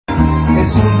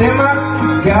Es un tema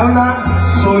que habla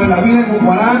sobre la vida en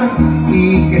Jucuarán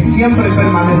y que siempre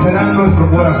permanecerá en nuestro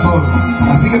corazón.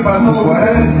 Así que para todos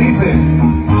ustedes dice: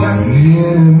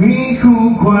 en mi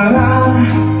Jucuarán,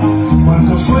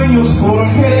 cuántos sueños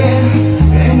forjé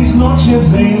en mis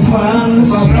noches de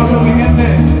infancia. Un aplauso, mi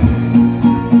gente.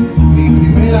 Mi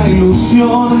primera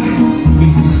ilusión,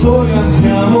 mis historias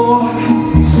de amor,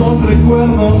 son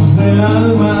recuerdos del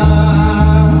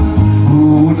alma.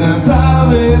 Una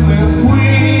tarde me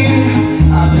fui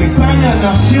a esa extraña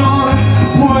nación,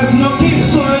 pues lo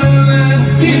quiso el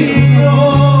destino.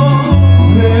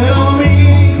 Pero mi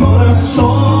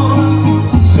corazón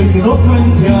se quedó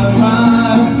frente al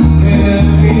mar en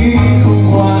mi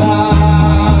Jucuarán.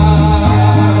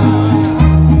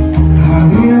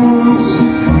 Adiós,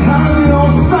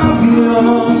 adiós,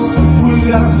 adiós,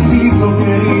 pulgarcito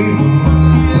querido,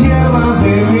 tierra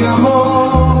de mi amor.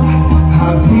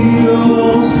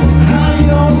 Adiós,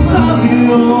 adiós,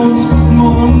 adiós,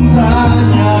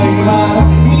 montaña y mar,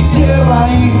 mi tierra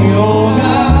y mi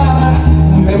hogar.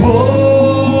 Me voy,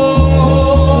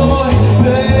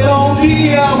 pero un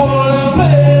día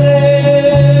volveré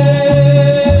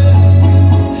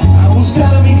a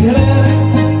buscar mi querer,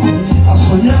 a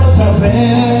soñar otra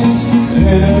vez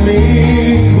en mi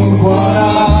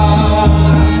Jucuarán.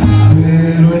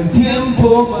 Pero el tiempo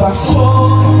pasó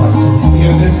y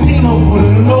el destino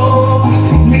burló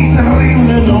mi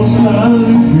terrible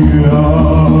nostalgia,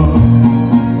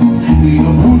 y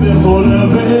no pude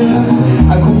volver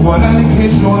a Jucuarán que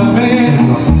yo amé,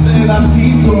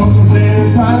 pedacito de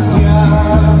patria.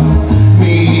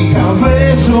 Mi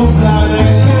cabello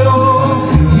planeó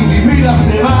y mi vida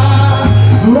se va,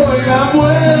 hoy la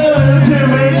muerte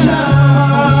me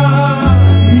llama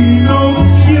y no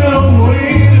quiero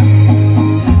morir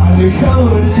alejado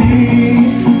de ti,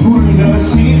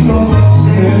 pulgarcito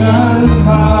del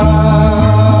alma.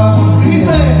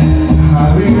 Dice: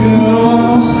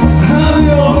 adiós,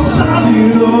 adiós,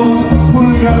 adiós,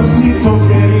 pulgarcito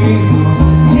querido,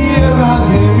 tierra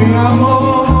de mi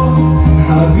amor.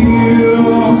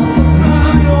 Adiós,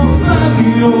 adiós,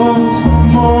 adiós,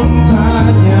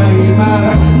 montaña y mar,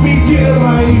 mi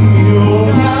tierra y mi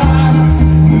hogar.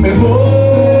 Me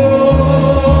voy,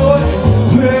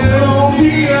 pero un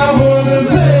día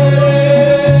volveré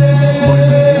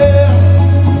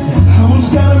a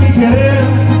buscar mi querer,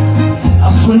 a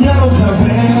soñar otra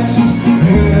vez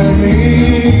en mi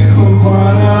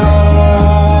Jucuarán.